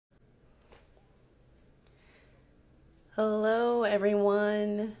Hello,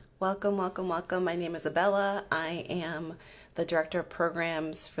 everyone. Welcome, welcome, welcome. My name is Ebele. I am the Director of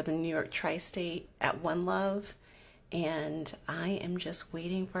Programs for the New York Tri-State at One Love, and I am just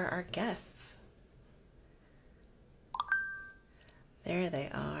waiting for our guests. There they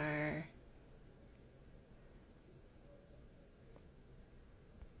are.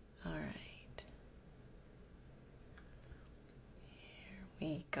 All right. Here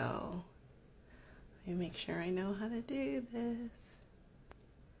we go. Let me make sure I know how to do this.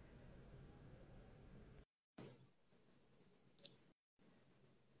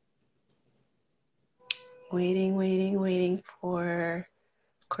 Waiting for,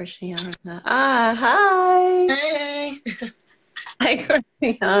 of course, Shiana. Hi. Hey. Hi,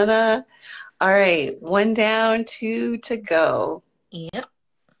 Christiana. All right, one down, two to go. Yep.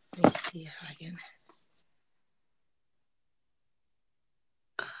 Let me see if I can.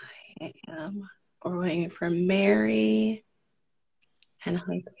 We're waiting for Mary and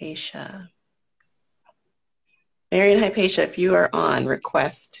Hypatia. Mary and Hypatia, if you are on,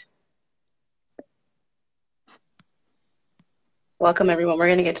 request. Welcome, everyone. We're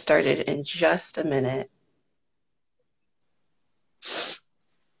going to get started in just a minute.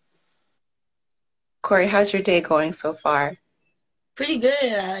 Corey, how's your day going so far? Pretty good.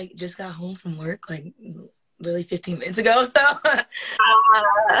 I just got home from work literally 15 minutes ago, so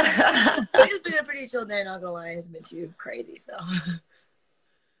it's been a pretty chill day, not gonna lie. It hasn't been too crazy, so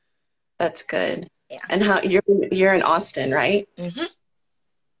That's good. yeah. And how you're in Austin, right? Mm-hmm.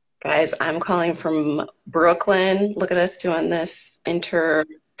 Guys, I'm calling from Brooklyn. Look at us doing this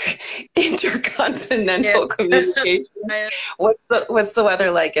intercontinental communication. What's the weather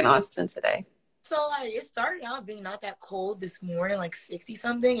like in Austin today? So it started out being not that cold this morning, like 60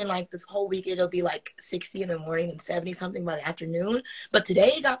 something, and this whole week it'll be like 60 in the morning and 70 something by the afternoon. But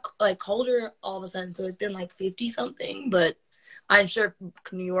today it got colder all of a sudden, so it's been like 50 something. But I'm sure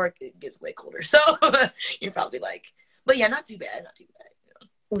New York it gets way colder, so you're probably but yeah, not too bad, not too bad.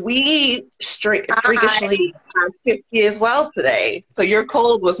 We freakishly had 50 as well today. So your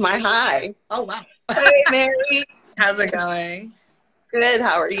cold was my high. Oh wow. Hey Mary. How's it going? Good.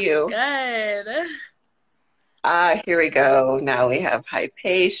 How are you? Good. Here we go. Now we have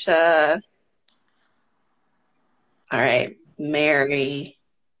Hypatia. All right. Mary.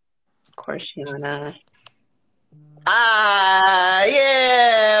 Of course, Shiana.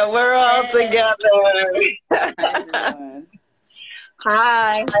 Yeah. We're all together.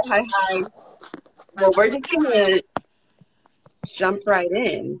 Hi. Well, we're just going to jump right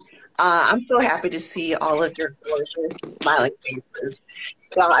in. I'm so happy to see all of your gorgeous smiling faces.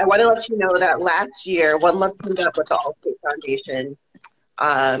 So I want to let you know that last year, One Love teamed up with the Allstate Foundation.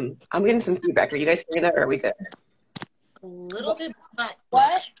 I'm getting some feedback. Are you guys hearing that, or are we good? A little bit, but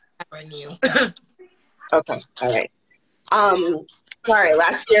What? on you. Okay, all right. Sorry,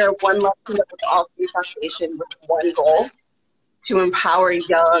 last year, One Love teamed up with the Allstate Foundation with one goal: to empower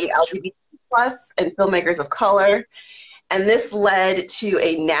young LGBT plus and filmmakers of color. And this led to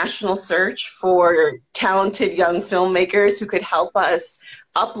a national search for talented young filmmakers who could help us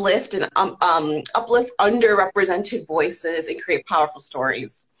uplift underrepresented voices and create powerful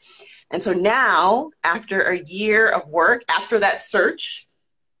stories. And so now, after a year of work, after that search,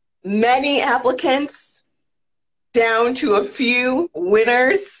 many applicants, down to a few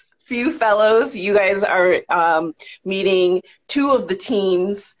winners, few fellows. You guys are meeting two of the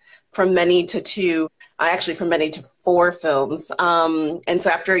teams from many to two. Actually from many to four films. And so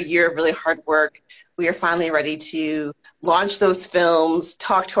after a year of really hard work, we are finally ready to launch those films,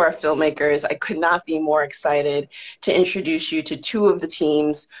 talk to our filmmakers. I could not be more excited to introduce you to two of the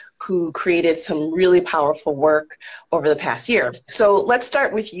teams who created some really powerful work over the past year. So let's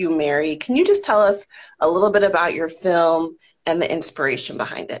start with you, Mary. Can you just tell us a little bit about your film and the inspiration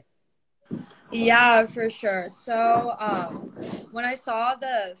behind it? Yeah, for sure. So when I saw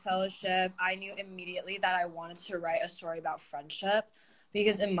the fellowship, I knew immediately that I wanted to write a story about friendship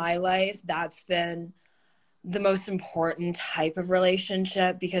because in my life, that's been the most important type of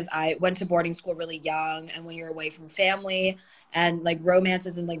relationship because I went to boarding school really young, and when you're away from family and romance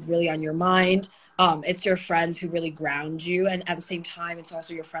isn't really on your mind, it's your friends who really ground you, and at the same time it's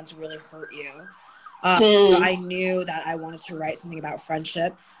also your friends who really hurt you. So I knew that I wanted to write something about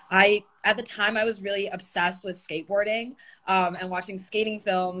friendship. At the time I was really obsessed with skateboarding and watching skating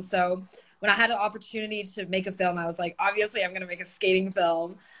films, so when I had an opportunity to make a film, I was like, obviously I'm going to make a skating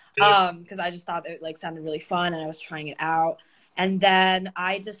film because I just thought it sounded really fun and I was trying it out. And then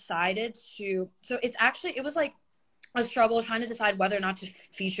I decided to, so it was a struggle trying to decide whether or not to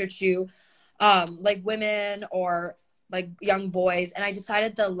feature two women or like young boys. And I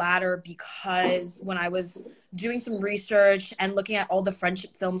decided the latter because when I was doing some research and looking at all the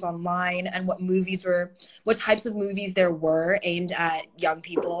friendship films online and what types of movies there were aimed at young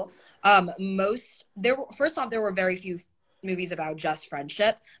people, first off, there were very few movies about just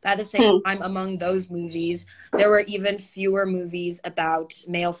friendship, but at the same time, among those movies, there were even fewer movies about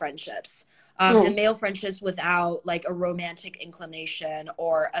male friendships. And male friendships without like a romantic inclination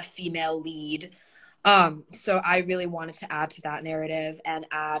or a female lead. So I really wanted to add to that narrative and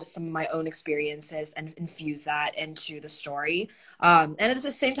add some of my own experiences and infuse that into the story. And at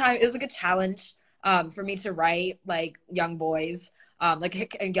the same time, it was a good challenge for me to write like young boys,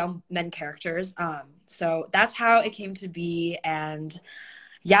 like young men characters. So that's how it came to be. And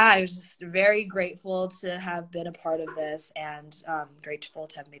yeah, I was just very grateful to have been a part of this and grateful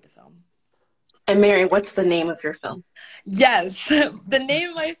to have made the film. And Mary, what's the name of your film? Yes, the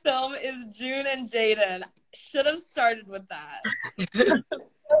name of my film is June and Jaden. Should have started with that.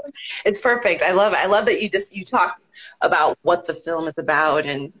 It's perfect. I love it. I love that you talk about what the film is about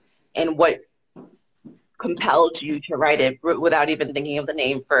and what compelled you to write it without even thinking of the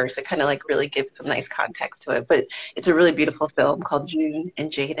name first. It kind of like really gives some nice context to it. But it's a really beautiful film called June and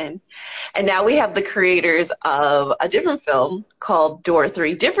Jaden. And now we have the creators of a different film called Door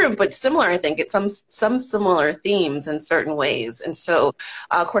 3. Different but similar, I think. It's some similar themes in certain ways. And so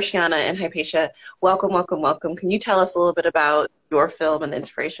Kortiana and Hypatia, welcome, welcome, welcome. Can you tell us a little bit about your film and the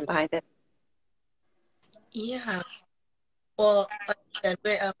inspiration behind it? Yeah. Well,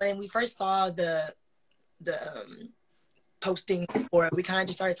 when we first saw the posting for it, we kind of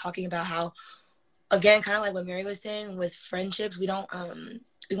just started talking about how, again, kind of like what Mary was saying with friendships, we don't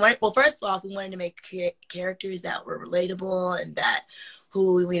first off, we wanted to make characters that were relatable and that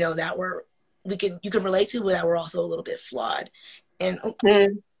who that you can relate to, but that were also a little bit flawed. And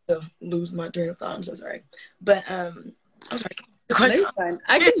lose my train of thought. I'm so sorry, but I'm sorry. No, fine.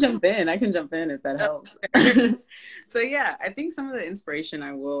 I can jump in if that helps. So yeah, I think some of the inspiration,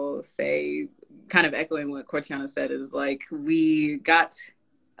 I will say, kind of echoing what Kortiana said, is like we got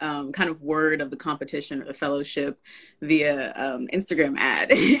kind of word of the competition or the fellowship via Instagram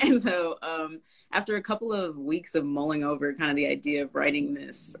ad. And so after a couple of weeks of mulling over kind of the idea of writing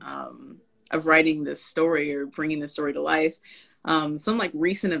this story or bringing this story to life, some like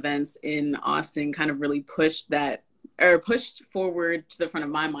recent events in Austin kind of really pushed forward to the front of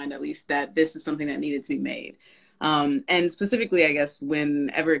my mind, at least, that this is something that needed to be made. And specifically, I guess,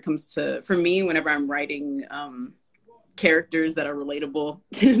 whenever it comes to, for me, whenever I'm writing characters that are relatable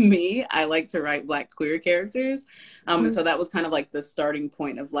to me, I like to write Black queer characters. And so that was kind of like the starting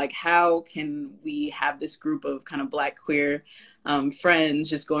point of like, how can we have this group of kind of Black queer friends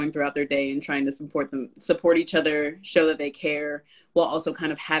just going throughout their day and trying to support each other, show that they care, while also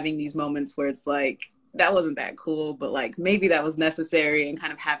kind of having these moments where it's like, that wasn't that cool, but like maybe that was necessary, and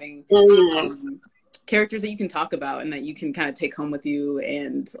kind of having characters that you can talk about and that you can kind of take home with you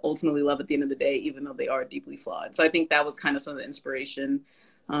and ultimately love at the end of the day, even though they are deeply flawed. So I think that was kind of some of the inspiration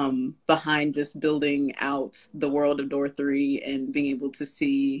behind just building out the world of Door 3 and being able to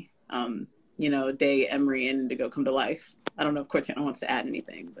see, Day, Emery, and Indigo come to life. I don't know if Kortiana wants to add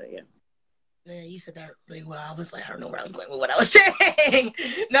anything, but yeah. Yeah, you said that really well. I was like, I don't know where I was going with what I was saying.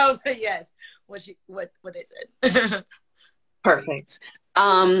 No, but yes, what they said. Perfect.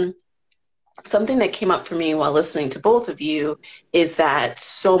 Something that came up for me while listening to both of you is that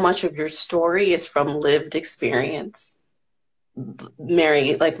so much of your story is from lived experience.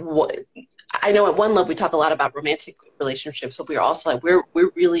 Mary, like, what? I know at One Love we talk a lot about romantic relationships, but we're also like we're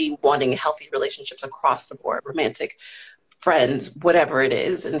really wanting healthy relationships across the board, romantic, friends, whatever it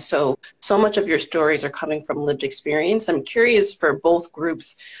is. And so much of your stories are coming from lived experience. I'm curious for both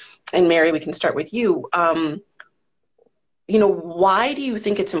groups, and Mary, we can start with you. Why do you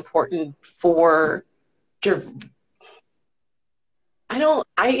think it's important for I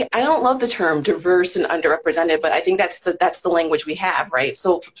don't love the term diverse and underrepresented, but I think that's the language we have, right?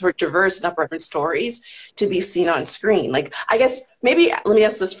 So for diverse and underrepresented stories to be seen on screen, like, I guess maybe let me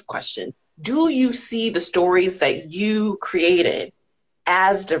ask this question. Do you see the stories that you created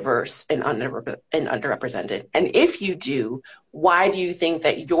as diverse and underrepresented? And if you do, why do you think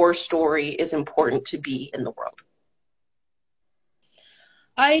that your story is important to be in the world?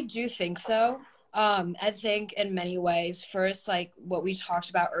 I do think so. I think in many ways, first, like what we talked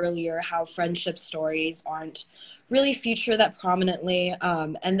about earlier, how friendship stories aren't really featured that prominently.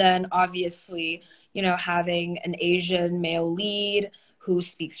 And then obviously, having an Asian male lead who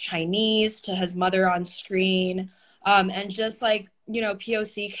speaks Chinese to his mother on screen, and just like,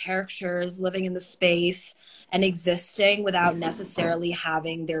 POC characters living in the space and existing without necessarily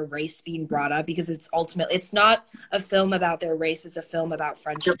having their race being brought up, because it's not a film about their race, it's a film about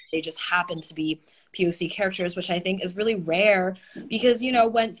friendship. They just happen to be POC characters, which I think is really rare, because, you know,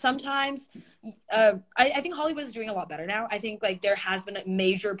 when sometimes I think Hollywood is doing a lot better now. I think like there has been a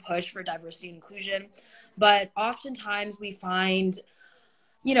major push for diversity and inclusion, but oftentimes we find,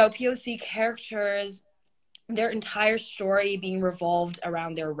 you know, POC characters, their entire story being revolved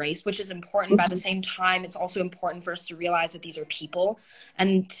around their race, which is important. But at the same time, it's also important for us to realize that these are people,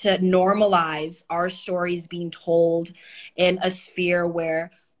 and to normalize our stories being told in a sphere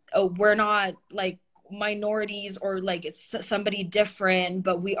where we're not like minorities or like somebody different,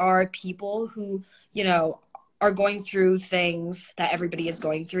 but we are people who, you know, are going through things that everybody is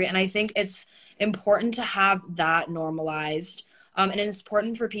going through. And I think it's important to have that normalized. And it's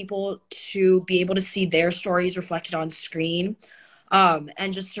important for people to be able to see their stories reflected on screen,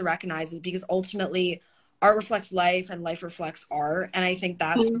 and just to recognize it, because ultimately art reflects life and life reflects art. And I think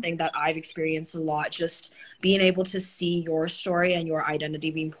that's something that I've experienced a lot. Just being able to see your story and your identity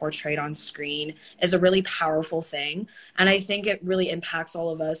being portrayed on screen is a really powerful thing. And I think it really impacts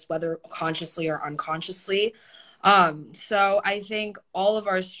all of us, whether consciously or unconsciously. So I think all of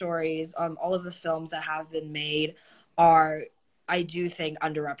our stories, all of the films that have been made are, I do think,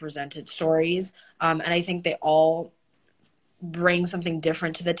 underrepresented stories. And I think they all bring something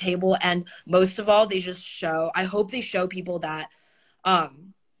different to the table. And most of all, they just show, I hope they show people that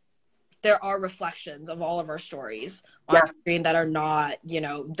there are reflections of all of our stories on screen that are not, you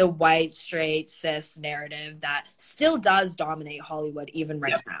know, the white, straight, cis narrative that still does dominate Hollywood even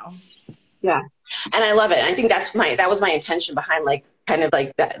right now. Yeah. And I love it. I think that was my intention behind like kind of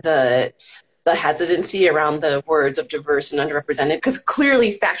like the hesitancy around the words of diverse and underrepresented, because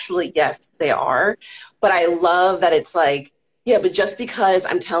clearly, factually, yes, they are. But I love that it's like, yeah, but just because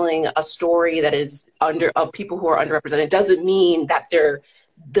I'm telling a story that is of people who are underrepresented doesn't mean that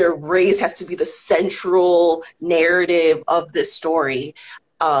their race has to be the central narrative of this story.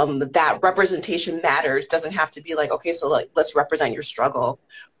 That representation matters. Doesn't have to be like, okay, so like let's represent your struggle,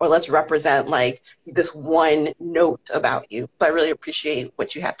 or let's represent like this one note about you. But I really appreciate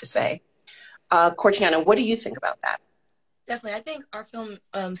what you have to say. Cortiana, what do you think about that? Definitely. I think our film,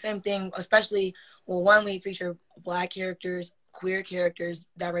 same thing, especially, well, one, we feature Black characters, queer characters,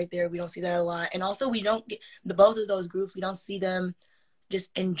 that right there, we don't see that a lot. And also we don't get both of those groups, we don't see them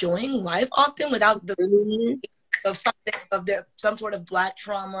just enjoying life often without the of something of some sort of Black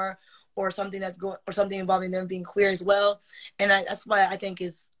trauma or something or something involving them being queer as well. And that's why I think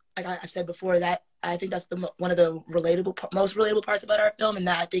is, like I've said before, that I think that's one of the most relatable parts about our film, and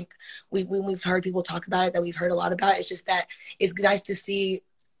that I think we've heard people talk about it, that we've heard a lot about. It's just that it's nice to see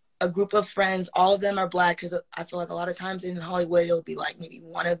a group of friends, all of them are Black, because I feel like a lot of times in Hollywood it'll be like maybe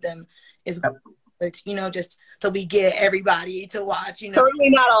one of them is, you know, just so we get everybody to watch, you know.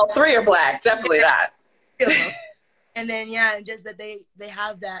 Certainly not all three are Black, definitely not. And then, yeah, just that they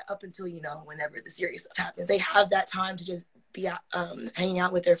have that up until, you know, whenever the serious stuff happens, they have that time to just be hanging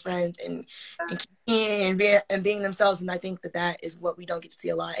out with their friends and being themselves. And I think that is what we don't get to see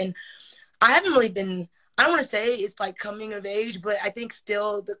a lot. And I haven't really been, I don't want to say it's like coming of age, but I think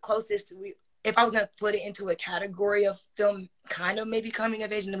still the closest if I was going to put it into a category of film, kind of maybe coming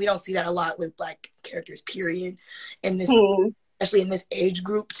of age, and we don't see that a lot with Black characters, period, in this, especially in this age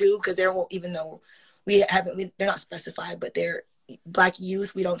group too, because even though they're not specified, but they're Black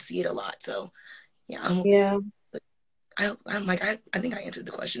youth, we don't see it a lot. So yeah. I think I answered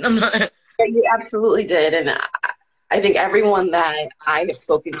the question. I'm not. You absolutely did. And I think everyone that I have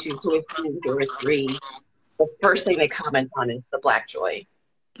spoken to who has seen Doors 3, the first thing they comment on is the Black joy.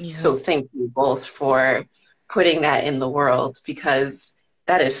 Yeah. So thank you both for putting that in the world, because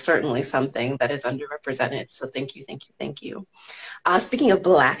that is certainly something that is underrepresented. So thank you, thank you, thank you. Speaking of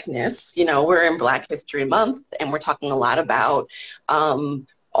Blackness, you know, we're in Black History Month, and we're talking a lot about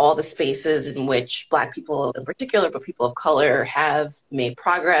all the spaces in which Black people in particular, but people of color, have made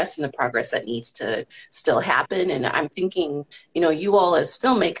progress, and the progress that needs to still happen. And I'm thinking, you know, you all as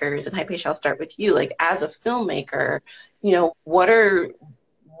filmmakers, and Hypatia, I'll start with you, like as a filmmaker, you know, what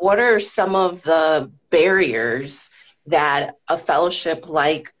are some of the barriers that a fellowship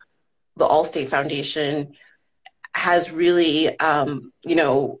like the Allstate Foundation has really, you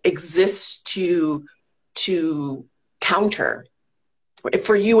know, exists to counter?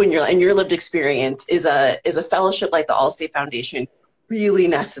 For you and your lived experience, is a fellowship like the Allstate Foundation really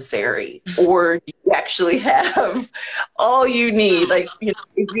necessary, or do you actually have all you need? Like, you know,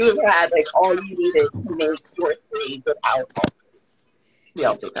 if you have had like all you needed to make your city without the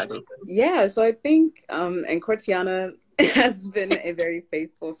Allstate Foundation. Yeah, so I think, and Cortiana has been a very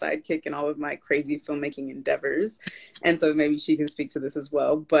faithful sidekick in all of my crazy filmmaking endeavors. And so maybe she can speak to this as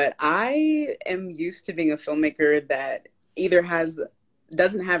well. But I am used to being a filmmaker that either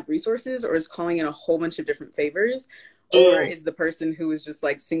doesn't have resources or is calling in a whole bunch of different favors, or is the person who is just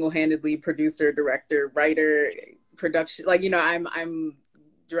like single-handedly producer, director, writer, production. Like, you know, I'm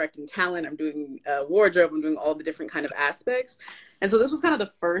directing talent, I'm doing wardrobe, I'm doing all the different kind of aspects. And so this was kind of the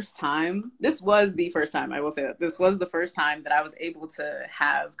first time, I will say that this was the first time that I was able to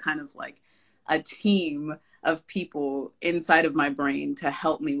have kind of like a team of people inside of my brain to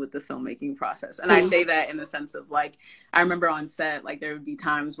help me with the filmmaking process. And I say that in the sense of like, I remember on set, like there would be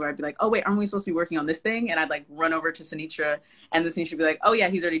times where I'd be like, oh wait, aren't we supposed to be working on this thing? And I'd like run over to Sinitra, and the Sinitra would be like, oh yeah,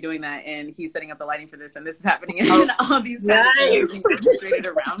 he's already doing that, and he's setting up the lighting for this, and this is happening, and all these kind of things being orchestrated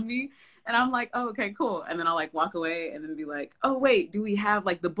around me. And I'm like, oh, okay, cool. And then I'll like walk away and then be like, oh wait, do we have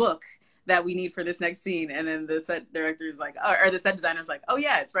like the book that we need for this next scene? And then the set director is like, or the set designer is like, oh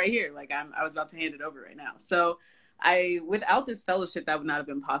yeah, it's right here. Like I was about to hand it over right now. So without this fellowship, that would not have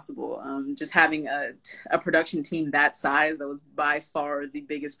been possible. Just having a production team that size, that was by far the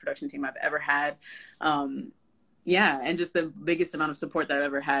biggest production team I've ever had. Yeah, and just the biggest amount of support that I've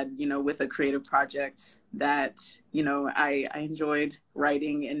ever had, you know, with a creative project that, you know, I enjoyed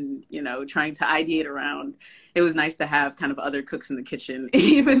writing and, you know, trying to ideate around. It was nice to have kind of other cooks in the kitchen,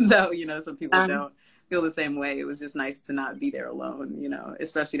 even though, you know, some people don't feel the same way. It was just nice to not be there alone, you know,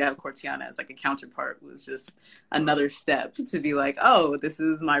 especially to have Cortiana as like a counterpart was just another step to be like, oh, this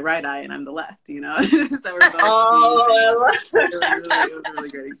is my right eye and I'm the left, you know. So we're both it was a really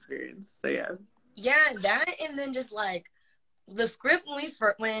great experience. So yeah. Yeah, that, and then just like the script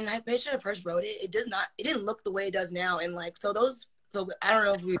when I first wrote it, it didn't look the way it does now. And like, so I don't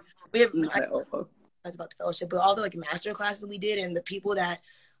know if we have, I was about the fellowship, but all the like master classes we did and the people that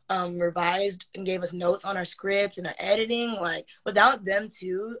revised and gave us notes on our script and our editing, like without them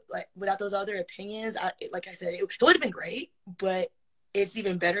too, like without those other opinions, like I said, it would have been great, but it's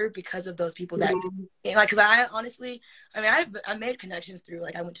even better because of those people that, like, because I honestly, I mean, I made connections through,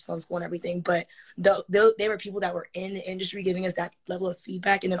 like, I went to film school and everything, but they were people that were in the industry giving us that level of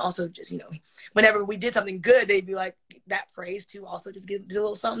feedback. And then also just, you know, whenever we did something good, they'd be like, that praise too, also just give a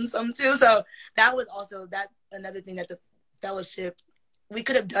little something too. So that was also another thing that the fellowship, we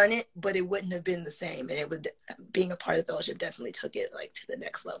could have done it, but it wouldn't have been the same. And being a part of the fellowship definitely took it like to the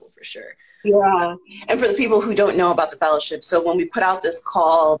next level for sure. Yeah. And for the people who don't know about the fellowship, so when we put out this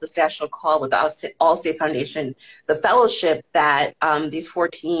national call with the Allstate Foundation, the fellowship that these 4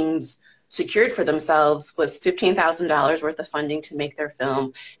 teams secured for themselves was $15,000 worth of funding to make their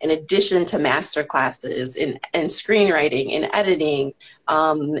film, in addition to master classes in screenwriting, in editing,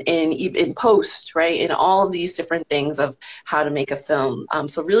 in post, right? In all of these different things of how to make a film.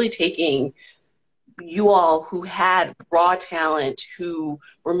 So really taking you all who had raw talent, who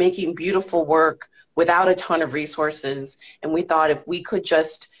were making beautiful work without a ton of resources. And we thought if we could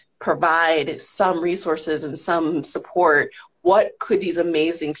just provide some resources and some support, what could these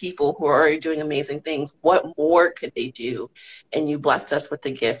amazing people who are already doing amazing things, what more could they do? And you blessed us with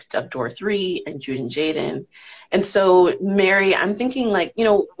the gift of Door 3 and Jude and Jaden. And so, Mary, I'm thinking like, you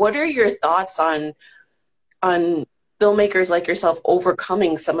know, what are your thoughts on filmmakers like yourself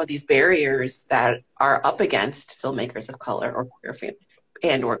overcoming some of these barriers that are up against filmmakers of color or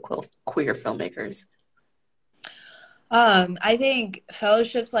queer filmmakers? I think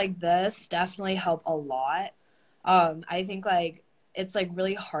fellowships like this definitely help a lot. I think like it's like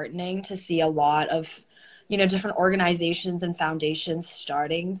really heartening to see a lot of, you know, different organizations and foundations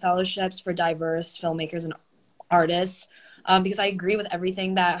starting fellowships for diverse filmmakers and artists. Because I agree with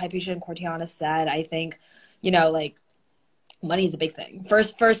everything that Hypatia and Cortiana said. I think, you know, like money is a big thing.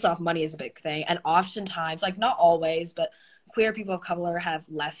 First off, money is a big thing. And oftentimes, like not always, but queer people of color have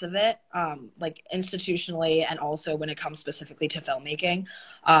less of it, like institutionally, and also when it comes specifically to filmmaking,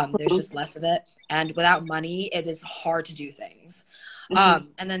 there's just less of it. And without money, it is hard to do things. And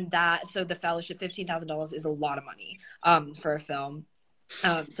then so the fellowship, $15,000 is a lot of money for a film.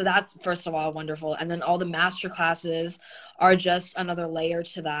 So that's, first of all, wonderful. And then all the master classes are just another layer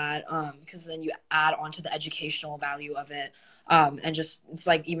to that, because then you add on to the educational value of it, and just it's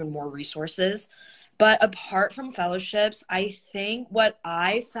like even more resources. But apart from fellowships, I think what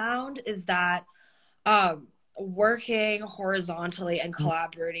I found is that working horizontally and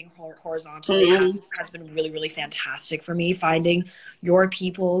collaborating horizontally has been really, really fantastic for me. Finding your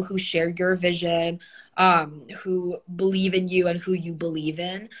people who share your vision, who believe in you and who you believe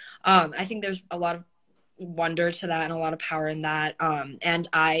in. I think there's a lot of wonder to that and a lot of power in that. And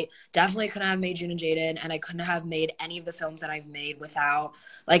I definitely couldn't have made June and Jaden, and I couldn't have made any of the films that I've made without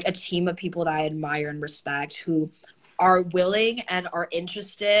like a team of people that I admire and respect, who are willing and are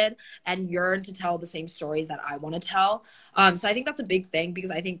interested and yearn to tell the same stories that I want to tell. So I think that's a big thing,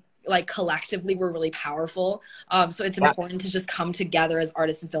 because I think like collectively we're really powerful. So it's important to just come together as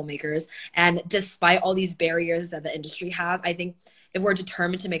artists and filmmakers. And despite all these barriers that the industry have, I think if we're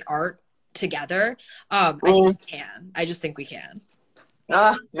determined to make art together, I think we can. I just think we can.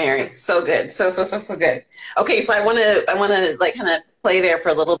 Ah, Mary, so good. So good. Okay, so I want to like kind of play there for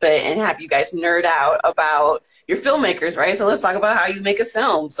a little bit and have you guys nerd out about your filmmakers, right? So let's talk about how you make a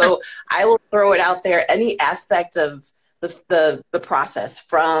film. So I will throw it out there. Any aspect of the process,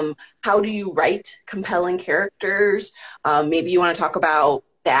 from how do you write compelling characters? Maybe you want to talk about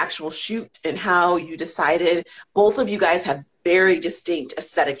the actual shoot and how you decided. Both of you guys have very distinct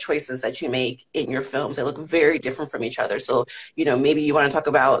aesthetic choices that you make in your films. They look very different from each other. So, you know, maybe you want to talk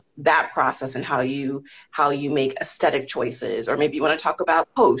about that process and how you make aesthetic choices, or maybe you want to talk about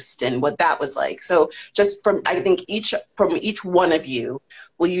post and what that was like. So just from, I think from each one of you,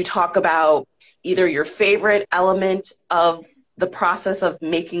 will you talk about either your favorite element of the process of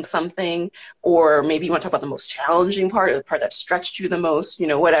making something, or maybe you want to talk about the most challenging part, or the part that stretched you the most, you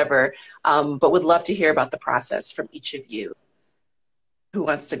know, whatever. But would love to hear about the process from each of you. Who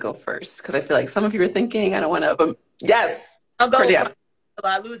wants to go first? Because I feel like some of you are thinking, I don't want to, but yes. I'll go.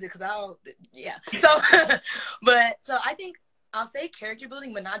 I lose it because I don't, yeah. So I think I'll say character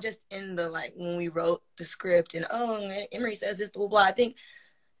building, but not just in the, like, when we wrote the script and, Emery says this, blah, blah, blah. I think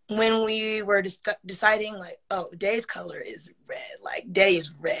when we were deciding, like, Day's color is red, like Day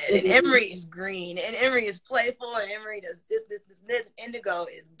is red, and Emery is green, and Emery is playful, and Emery does this, and Indigo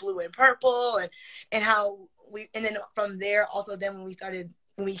is blue and purple, and how and then from there, also then when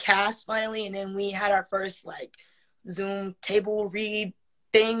we cast finally, and then we had our first like Zoom table read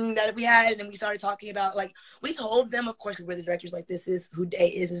thing that we had, and then we started talking about, like, we told them, of course, we're the directors, like, this is who Day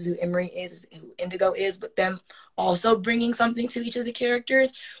is, this is who Emery is, this is who Indigo is, but them also bringing something to each of the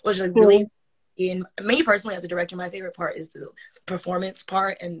characters was like really, in me personally as a director, my favorite part is the performance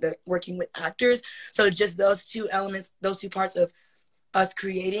part and the working with actors. So just those two elements, those two parts of us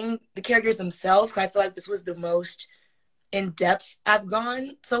creating the characters themselves, because I feel like this was the most in-depth I've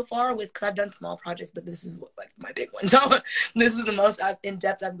gone so far with, because I've done small projects, but this is like my big one. So this is the most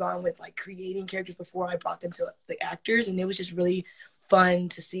in-depth I've gone with, like, creating characters before I brought them to the actors, and it was just really fun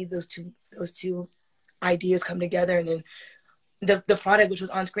to see those two ideas come together, and then the product, which was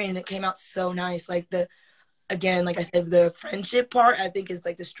on screen, and it came out so nice. Like, again, like I said, the friendship part I think is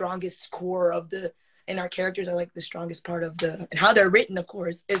like the strongest core of and our characters are like the strongest part of and how they're written, of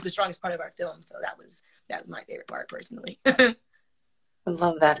course, is the strongest part of our film. So that was my favorite part, personally. I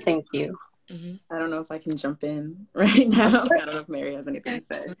love that. Thank you. Mm-hmm. I don't know if I can jump in right now. I don't know if Mary has anything to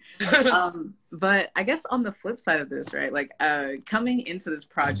say. But I guess on the flip side of this, right, like coming into this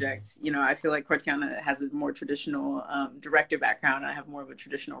project, you know, I feel like Cortiana has a more traditional director background. I have more of a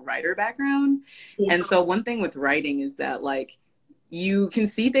traditional writer background. Yeah. And so one thing with writing is that, like, you can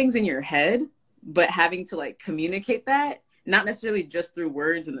see things in your head, but having to, like, communicate that, not necessarily just through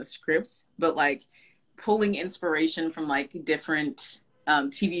words in the script, but, like, pulling inspiration from, like, different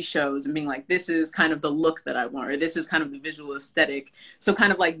TV shows and being like, this is kind of the look that I want, or this is kind of the visual aesthetic. So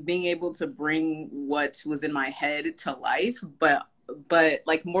kind of like being able to bring what was in my head to life, but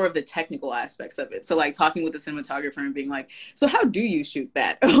like more of the technical aspects of it. So like talking with the cinematographer and being like, so how do you shoot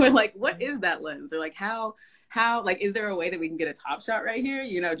that? Or like, what is that lens? Or like, how, like, is there a way that we can get a top shot right here?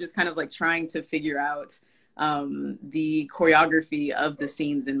 You know, just kind of like trying to figure out the choreography of the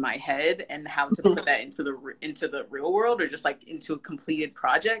scenes in my head and how to put that into the real world, or just like into a completed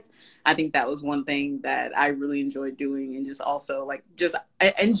project. I think that was one thing that I really enjoyed doing, and just also like just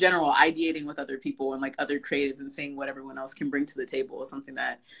in general ideating with other people and like other creatives and seeing what everyone else can bring to the table is something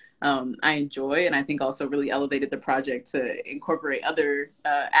that I enjoy, and I think also really elevated the project to incorporate other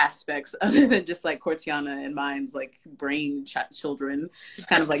aspects other than just like Cortiana and mine's like brain children,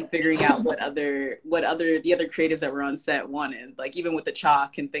 kind of like figuring out what the other creatives that were on set wanted, like even with the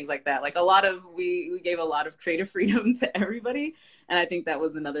chalk and things like that. Like we gave a lot of creative freedom to everybody, and I think that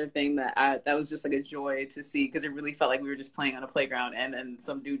was another thing that was just like a joy to see, because it really felt like we were just playing on a playground, and then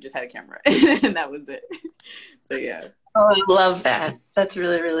some dude just had a camera and that was it. So yeah. Oh, I love that. That's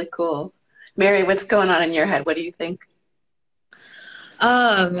really, really cool. Mary, what's going on in your head? What do you think?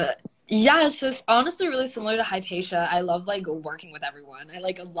 Yeah, so it's honestly really similar to Hypatia. I love like working with everyone. I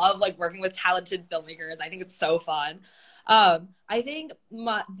like love like working with talented filmmakers. I think it's so fun. I think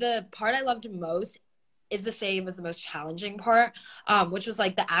the part I loved most is the same as the most challenging part, which was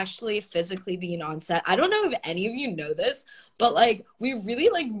like the actually physically being on set. I don't know if any of you know this, but like we really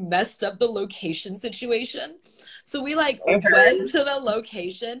like messed up the location situation. So we like went to the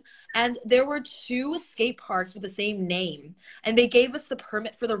location, and there were two skate parks with the same name, and they gave us the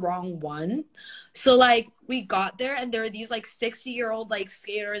permit for the wrong one. So like we got there, and there were these like 60-year-old like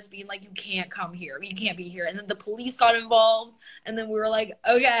skaters being like, you can't come here, you can't be here. And then the police got involved, and then we were like,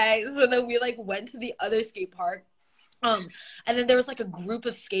 okay. So then we like went to the other skate park. And then there was like a group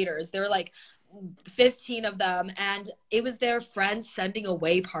of skaters. There were like 15 of them, and it was their friends sending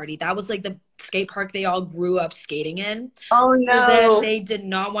away party. That was like the skate park they all grew up skating in. Oh no. So then they did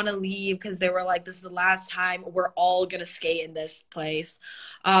not want to leave because they were like, this is the last time we're all gonna skate in this place.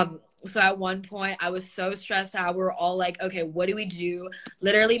 So at one point I was so stressed out. We were all like, okay, what do we do?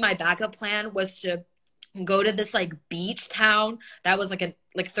 Literally my backup plan was to go to this like beach town that was like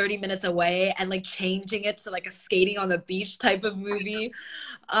 30 minutes away, and like changing it to like a skating on the beach type of movie.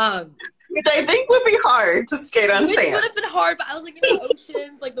 Which I think would be hard to skate on sand. It would have been hard, but I was like, you know,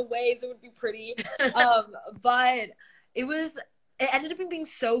 oceans, like the waves, it would be pretty. But it ended up being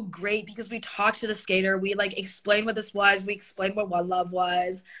so great because we talked to the skater. We like explained what this was. We explained what One Love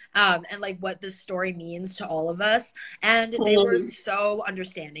was, and like what this story means to all of us. And they were so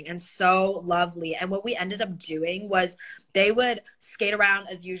understanding and so lovely. And what we ended up doing was they would skate around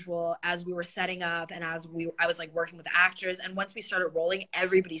as usual as we were setting up, and I was like working with the actors. And once we started rolling,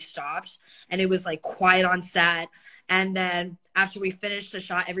 everybody stopped, and it was like quiet on set. And then after we finished the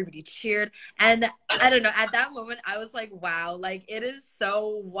shot, everybody cheered. And I don't know, at that moment, I was like, wow, like it is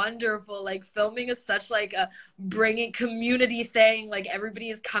so wonderful. Like filming is such like a bringing community thing. Like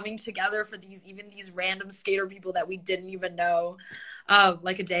everybody is coming together for even these random skater people that we didn't even know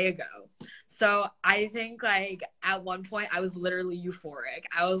like a day ago. So I think like at one point I was literally euphoric.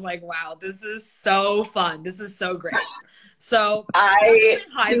 I was like, wow, this is so fun. This is so great. So I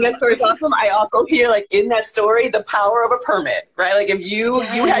think that story's awesome. I also hear like in that story the power of a permit, right? Like if you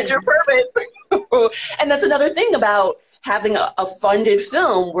had your permit, and that's another thing about having a funded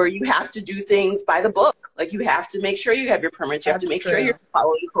film where you have to do things by the book. Like you have to make sure you have your permits. You have to make sure you're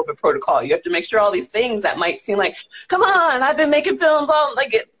following COVID protocol. You have to make sure all these things that might seem like, come on, I've been making films all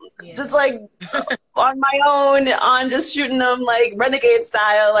like just like on my own, on just shooting them like renegade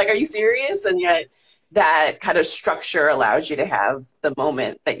style. Like, are you serious? And yet that kind of structure allows you to have the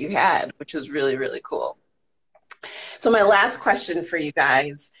moment that you had, which was really, really cool. So my last question for you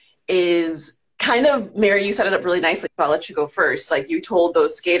guys is kind of, Mary, you set it up really nicely. I'll let you go first. Like you told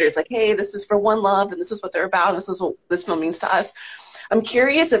those skaters like, hey, this is for One Love and this is what they're about. And this is what this film means to us. I'm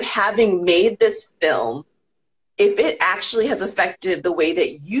curious if having made this film, if it actually has affected the way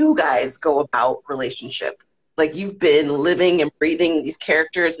that you guys go about relationship. Like you've been living and breathing these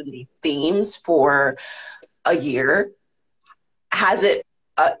characters and these themes for a year. Has it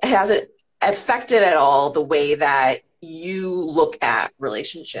affected at all the way that you look at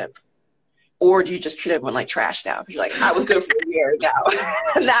relationship? Or do you just treat everyone like trash now? Because you're like, I was good for a year now.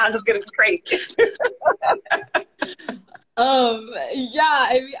 Now I'm just gonna be crazy. Yeah,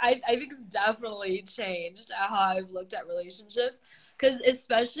 I mean, I think it's definitely changed how I've looked at relationships.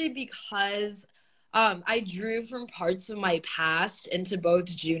 Especially because I drew from parts of my past into both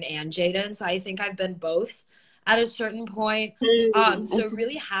June and Jaden. So I think I've been both at a certain point. So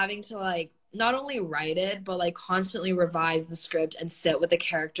really having to like not only write it, but like constantly revise the script and sit with the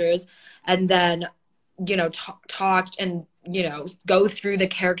characters, and then, you know, talk and, you know, go through the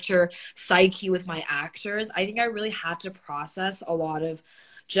character psyche with my actors. I think I really had to process a lot of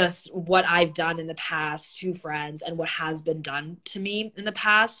just what I've done in the past to friends and what has been done to me in the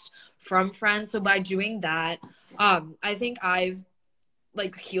past from friends. So by doing that, I think I've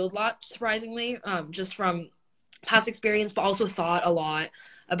like healed a lot, surprisingly, just from past experience, but also thought a lot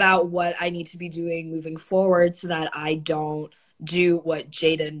about what I need to be doing moving forward so that I don't do what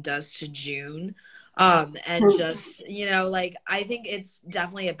Jaden does to June. And just, you know, like, I think it's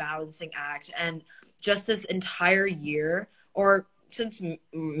definitely a balancing act. And just this entire year, or since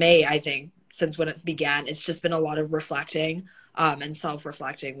May, I think, since when it's began, it's just been a lot of reflecting and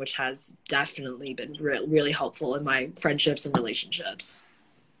self-reflecting, which has definitely been really helpful in my friendships and relationships.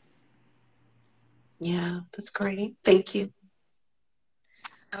 Yeah, that's great. Thank you.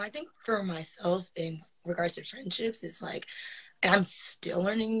 I think for myself, in regards to friendships, it's like, and I'm still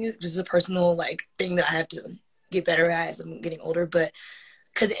learning this. This is a personal like thing that I have to get better at as I'm getting older. But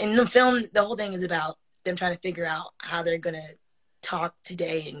because in the film, the whole thing is about them trying to figure out how they're gonna talk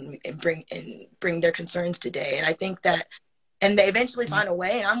today and bring their concerns today. And I think that, and they eventually find a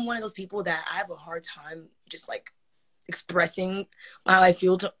way. And I'm one of those people that I have a hard time just like expressing how I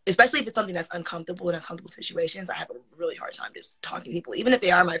feel, especially if it's something that's uncomfortable in uncomfortable situations. I have a really hard time just talking to people, even if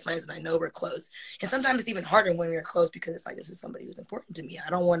they are my friends and I know we're close. And sometimes it's even harder when we're close because it's like, this is somebody who's important to me. I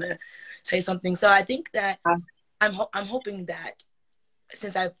don't want to say something. So I think that I'm hoping that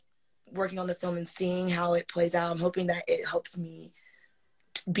since I'm working on the film and seeing how it plays out, I'm hoping that it helps me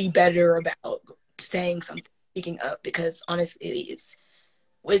be better about saying something, speaking up, because honestly, it's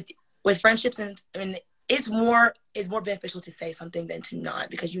with friendships and it's more beneficial to say something than to not,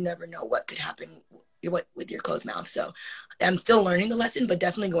 because you never know what could happen with your closed mouth. So I'm still learning the lesson, but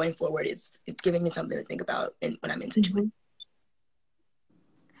definitely going forward, it's giving me something to think about when I'm in situations.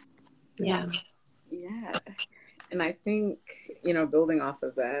 Yeah. Yeah. And I think, building off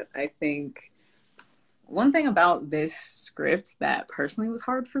of that, I think one thing about this script that personally was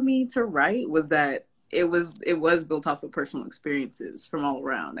hard for me to write was that it was built off of personal experiences from all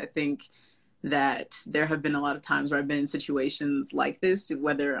around. I think that there have been a lot of times where I've been in situations like this,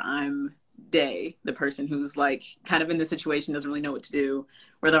 whether I'm Day, the person who's like kind of in the situation, doesn't really know what to do,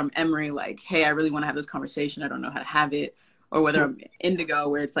 whether I'm Emery, like, hey, I really want to have this conversation, I don't know how to have it, or whether I'm Indigo,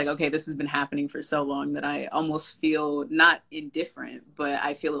 where it's like, okay, this has been happening for so long that I almost feel not indifferent, but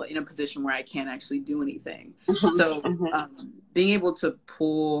I feel in a position where I can't actually do anything. So being able to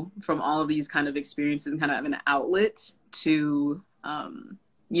pull from all of these kind of experiences and kind of have an outlet to,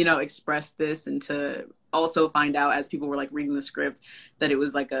 express this, and to also find out as people were like reading the script that it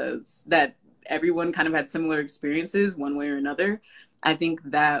was like that everyone kind of had similar experiences one way or another. I think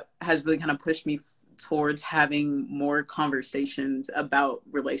that has really kind of pushed me towards having more conversations about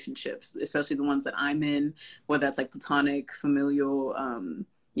relationships, especially the ones that I'm in, whether that's like platonic, familial,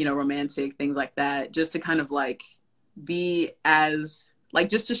 romantic, things like that, just to kind of like be as like,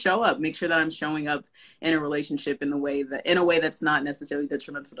 just to show up, make sure that I'm showing up in a relationship in a way that's not necessarily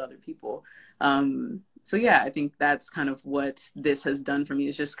detrimental to other people. So yeah, I think that's kind of what this has done for me.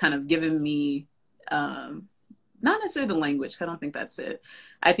 It's just kind of given me, not necessarily the language, I don't think that's it.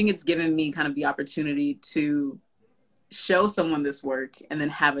 I think it's given me kind of the opportunity to show someone this work and then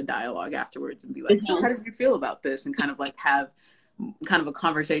have a dialogue afterwards and be like, so how did you feel about this? And kind of like have kind of a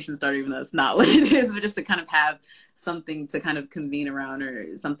conversation starter, even though it's not what it is, but just to kind of have something to kind of convene around,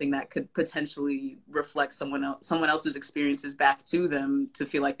 or something that could potentially reflect someone else's experiences back to them, to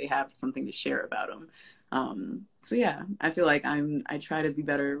feel like they have something to share about them. So yeah, I feel like I try to be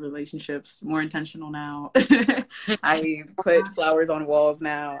better at relationships, more intentional now. I put flowers on walls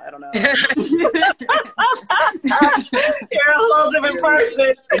now. I don't know. You're a whole different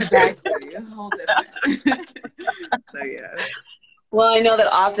person. Exactly, a whole different. So yeah. Well, I know that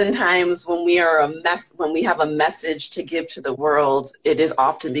oftentimes when we have a message to give to the world, it is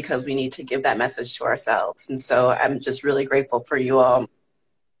often because we need to give that message to ourselves. And so I'm just really grateful for you all,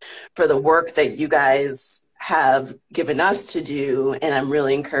 for the work that you guys have given us to do. And I'm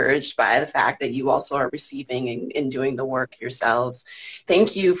really encouraged by the fact that you also are receiving and doing the work yourselves.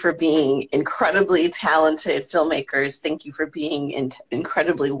 Thank you for being incredibly talented filmmakers. Thank you for being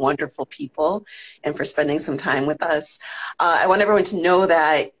incredibly wonderful people, and for spending some time with us. I want everyone to know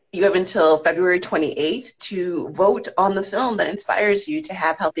that you have until February 28th to vote on the film that inspires you to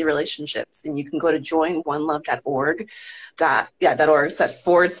have healthy relationships. And you can go to joinonelove.org,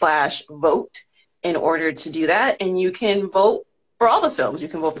 /vote in order to do that. And you can vote for all the films. You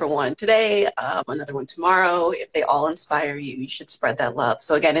can vote for one today, another one tomorrow. If they all inspire you, you should spread that love.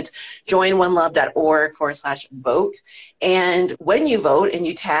 So again, it's joinonelove.org /vote. And when you vote and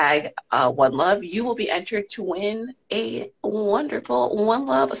you tag One Love, you will be entered to win a wonderful One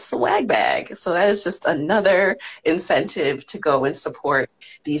Love swag bag. So that is just another incentive to go and support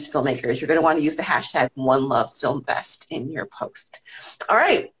these filmmakers. You're going to want to use the hashtag One Love Film Fest in your post. All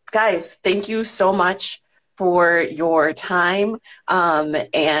right, guys, thank you so much for your time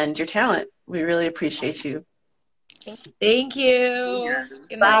and your talent. We really appreciate you. Thank you.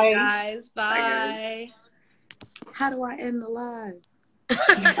 Good night, guys. Bye. Bye, guys. How do I end the live?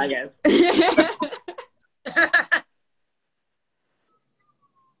 I guess.